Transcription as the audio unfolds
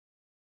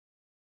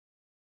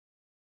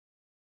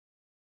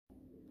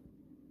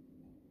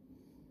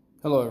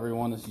Hello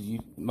everyone, this is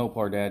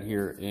Mopar Dad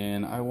here,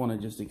 and I want to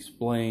just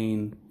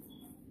explain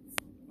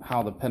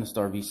how the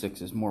Pentastar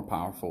V6 is more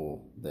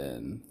powerful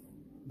than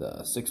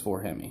the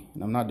 6.4 HEMI.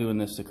 And I'm not doing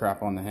this to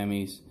crap on the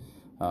HEMIs.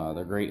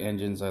 They're great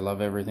engines. I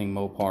love everything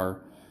Mopar,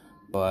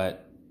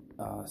 but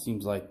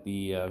seems like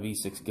the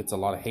V6 gets a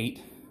lot of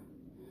hate.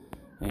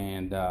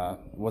 And it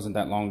wasn't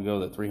that long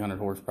ago that 300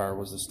 horsepower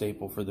was the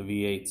staple for the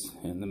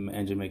V8s, and the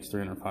engine makes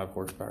 305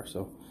 horsepower.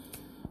 So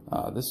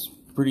this is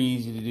pretty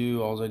easy to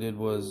do. All I did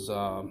was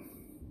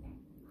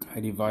I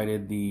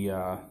divided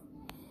the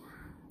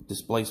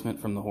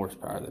displacement from the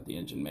horsepower that the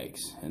engine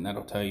makes, and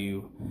that'll tell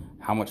you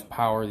how much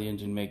power the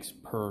engine makes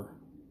per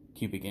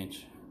cubic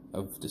inch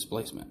of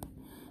displacement.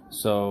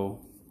 So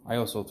I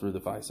also threw the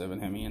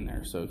 5.7 HEMI in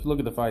there. So if you look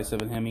at the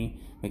 5.7 HEMI,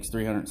 makes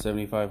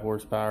 375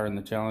 horsepower in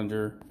the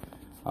Challenger.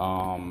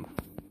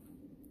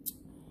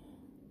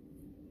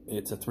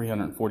 It's a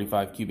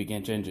 345 cubic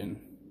inch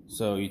engine.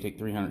 So you take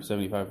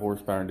 375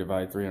 horsepower and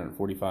divide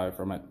 345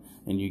 from it,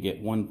 and you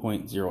get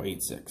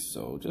 1.086.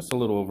 So just a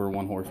little over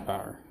 1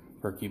 horsepower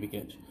per cubic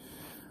inch,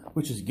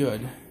 which is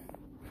good.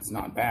 It's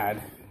not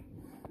bad,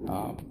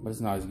 but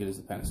it's not as good as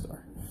the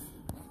Pentastar.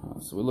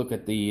 So we look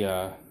at the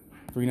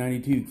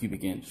 392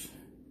 cubic inch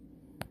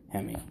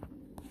HEMI,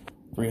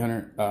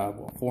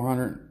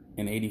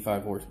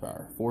 485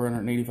 horsepower.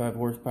 485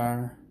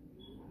 horsepower,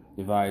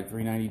 divide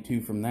 392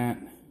 from that,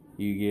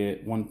 you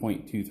get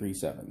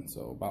 1.237,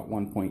 so about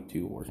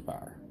 1.2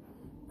 horsepower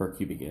per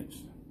cubic inch.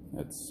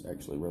 That's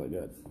actually really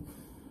good,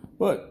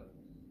 but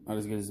not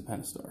as good as the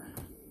Pentastar.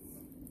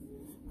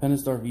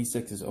 Pentastar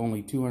V6 is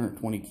only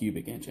 220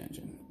 cubic inch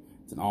engine.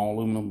 It's an all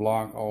aluminum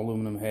block, all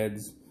aluminum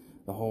heads.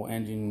 The whole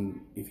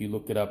engine, if you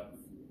look it up,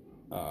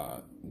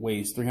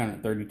 weighs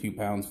 332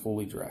 pounds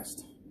fully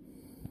dressed.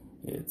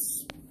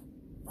 It's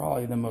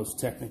probably the most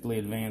technically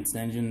advanced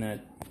engine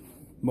that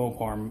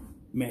Mopar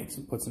makes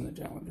and puts in the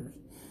Challengers.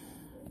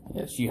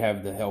 Yes, you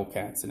have the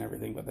Hellcats and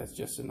everything, but that's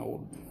just an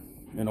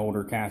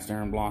older cast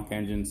iron block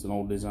engine. It's an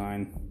old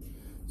design.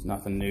 It's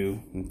nothing new.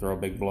 You can throw a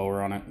big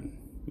blower on it and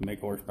you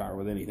make horsepower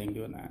with anything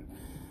doing that.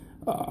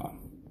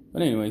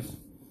 But anyways,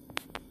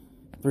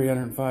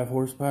 305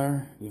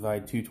 horsepower,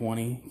 divide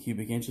 220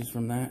 cubic inches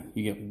from that,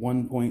 you get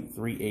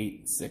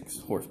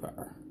 1.386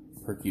 horsepower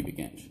per cubic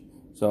inch.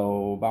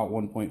 So about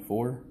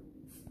 1.4,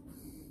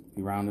 if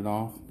you round it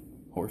off,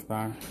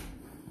 horsepower.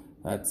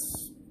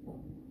 That's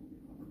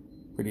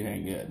pretty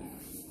dang good.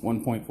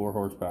 1.4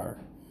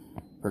 horsepower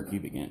per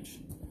cubic inch.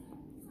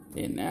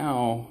 And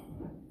now,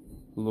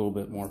 a little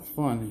bit more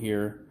fun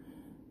here.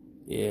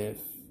 If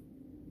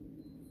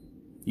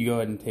you go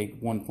ahead and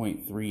take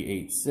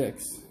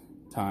 1.386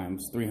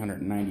 times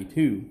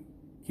 392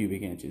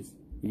 cubic inches,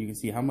 you can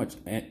see how much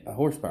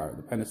horsepower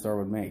the Pentastar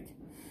would make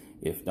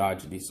if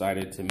Dodge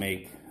decided to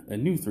make a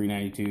new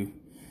 392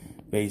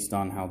 based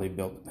on how they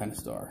built the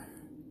Pentastar.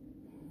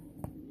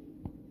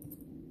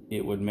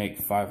 It would make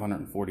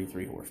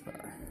 543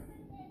 horsepower.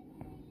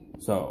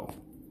 So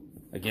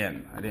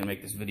again, I didn't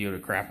make this video to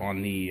crap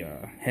on the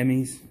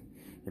HEMIs.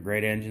 They're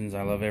great engines.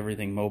 I love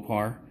everything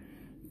Mopar,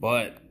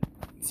 but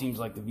it seems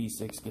like the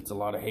V6 gets a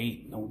lot of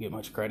hate, don't get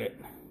much credit,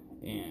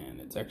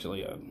 and it's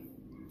actually a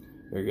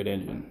very good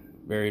engine,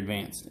 very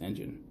advanced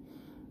engine.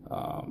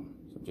 So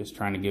just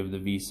trying to give the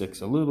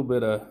V6 a little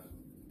bit of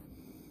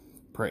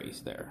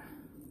praise there.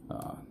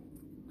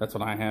 That's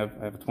what I have.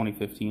 I have a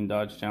 2015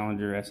 Dodge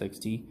Challenger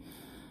SXT,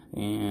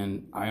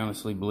 and I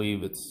honestly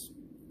believe it's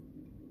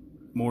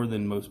more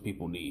than most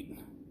people need.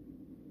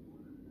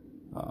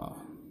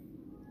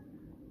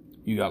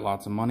 You got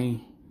lots of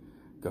money,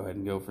 go ahead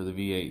and go for the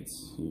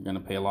V8s. You're going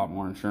to pay a lot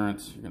more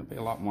insurance, you're going to pay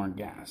a lot more in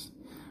gas,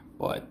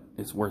 but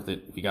it's worth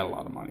it if you got a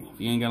lot of money. If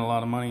you ain't got a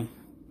lot of money,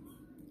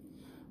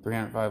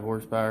 305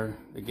 horsepower,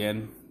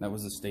 again, that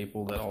was a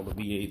staple that all the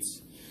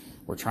V8s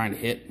were trying to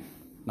hit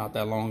not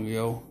that long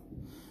ago.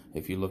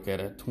 If you look at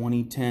a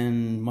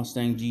 2010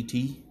 Mustang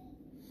GT,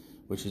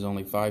 which is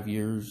only 5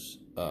 years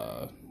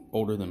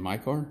older than my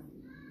car,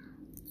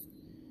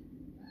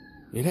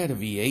 it had a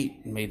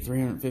V8 and made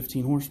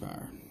 315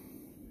 horsepower.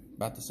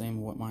 About the same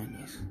as what mine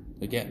does.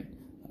 Again,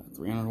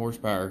 300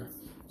 horsepower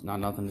is not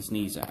nothing to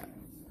sneeze at.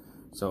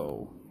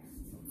 So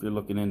if you're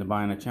looking into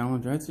buying a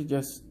Challenger, I'd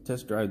suggest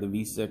test drive the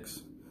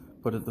V6,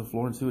 put it to the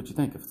floor and see what you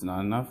think. If it's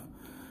not enough,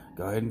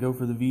 go ahead and go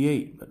for the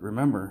V8. But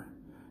remember,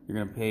 you're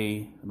going to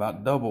pay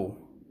about double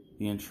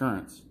the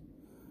insurance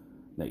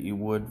that you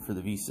would for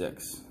the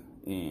V6.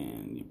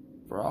 And you're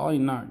probably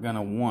not going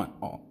to want,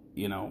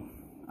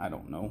 I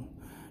don't know.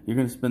 You're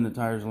going to spin the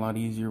tires a lot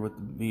easier with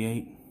the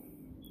V8.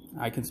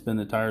 I can spin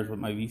the tires with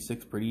my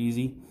V6 pretty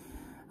easy.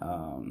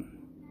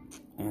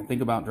 And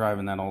think about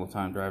driving that all the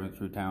time, driving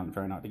through town,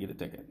 try not to get a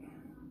ticket.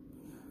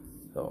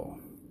 So,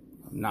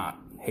 I'm not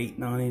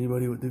hating on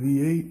anybody with the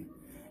V8.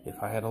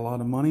 If I had a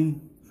lot of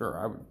money,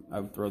 sure, I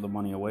would throw the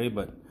money away,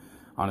 but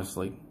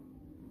honestly,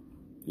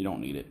 you don't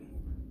need it.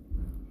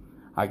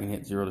 I can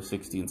hit 0 to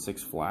 60 in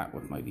 6 flat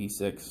with my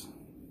V6,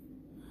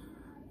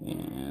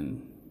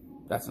 and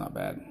that's not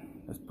bad.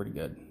 That's pretty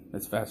good.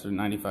 That's faster than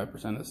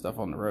 95% of the stuff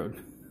on the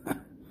road.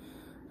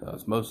 So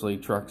it's mostly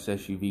trucks,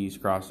 SUVs,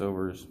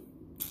 crossovers.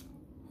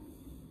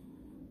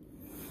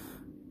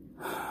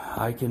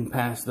 I can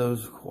pass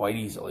those quite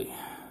easily,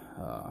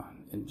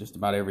 and just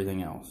about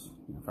everything else.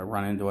 If I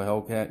run into a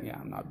Hellcat, yeah,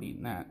 I'm not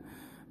beating that.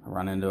 If I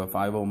run into a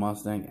 5.0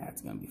 Mustang,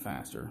 that's going to be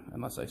faster,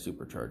 unless I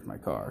supercharge my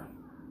car,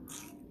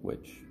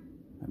 which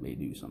I may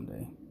do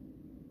someday.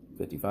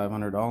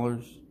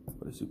 $5,500,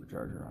 put a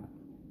supercharger on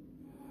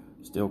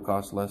it. Still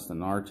costs less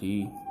than RT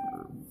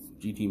or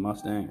GT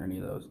Mustang or any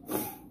of those.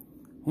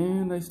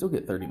 And I still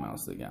get 30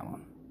 miles to the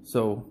gallon.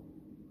 So,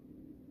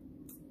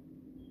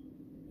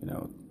 you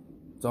know,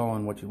 it's all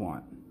in what you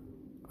want.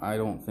 I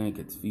don't think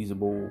it's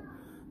feasible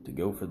to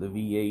go for the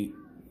V8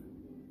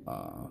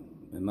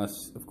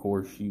 unless, of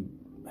course, you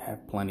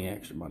have plenty of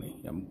extra money.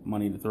 You have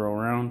money to throw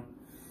around,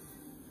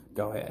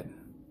 go ahead.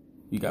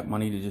 You got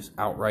money to just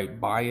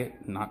outright buy it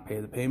and not pay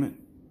the payment,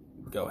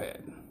 go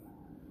ahead.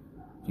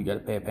 If you got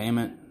to pay a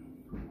payment,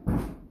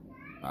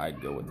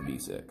 I'd go with the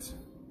V6.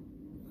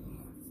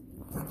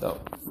 So,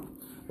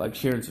 like,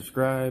 share, and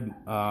subscribe.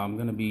 I'm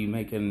going to be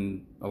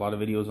making a lot of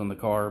videos on the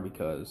car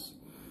because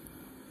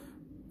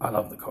I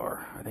love the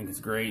car. I think it's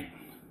great.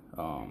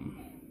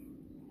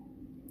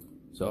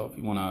 So if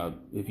you wanna,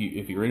 if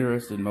you're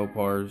interested in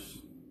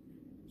Mopars,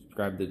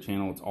 subscribe to the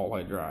channel. It's all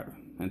I drive.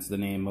 Hence the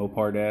name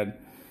Mopar Dad.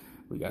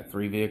 We got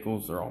 3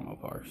 vehicles. They're all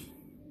Mopars.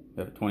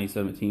 We have a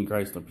 2017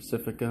 Chrysler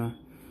Pacifica.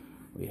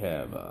 We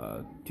have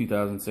a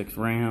 2006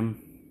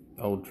 Ram.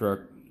 Old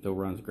truck, still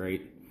runs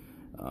great.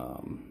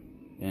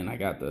 And I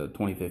got the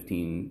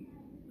 2015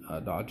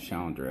 Dodge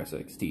Challenger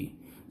SXT.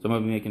 So I'm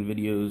gonna be making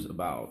videos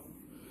about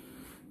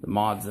the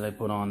mods that I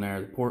put on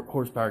there, the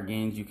horsepower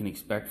gains you can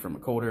expect from a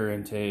cold air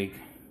intake,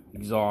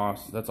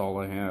 exhaust. That's all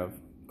I have.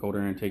 Cold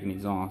air intake and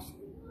exhaust.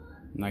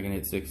 I'm not gonna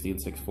hit 60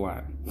 and 6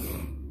 flat.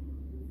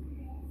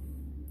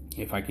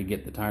 If I could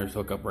get the tires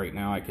hooked up right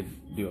now, I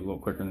could do it a little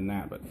quicker than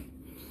that, but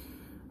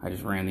I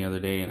just ran the other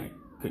day and I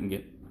couldn't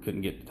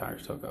get the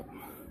tires hooked up.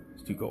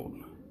 It's too cold.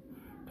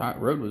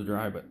 Road was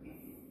dry, but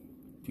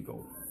too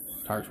cold.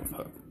 Tires weren't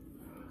hooked.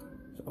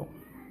 So,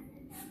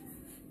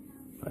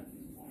 but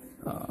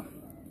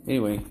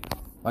anyway,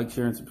 like,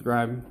 share, and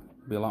subscribe.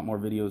 There'll be a lot more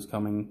videos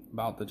coming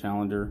about the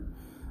Challenger.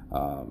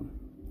 I'll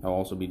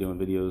also be doing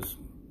videos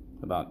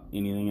about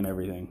anything and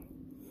everything.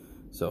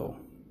 So,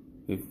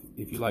 if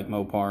you like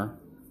Mopar,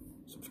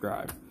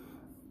 subscribe.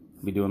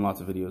 I'll be doing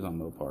lots of videos on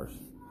Mopars.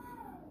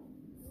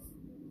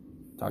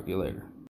 Talk to you later.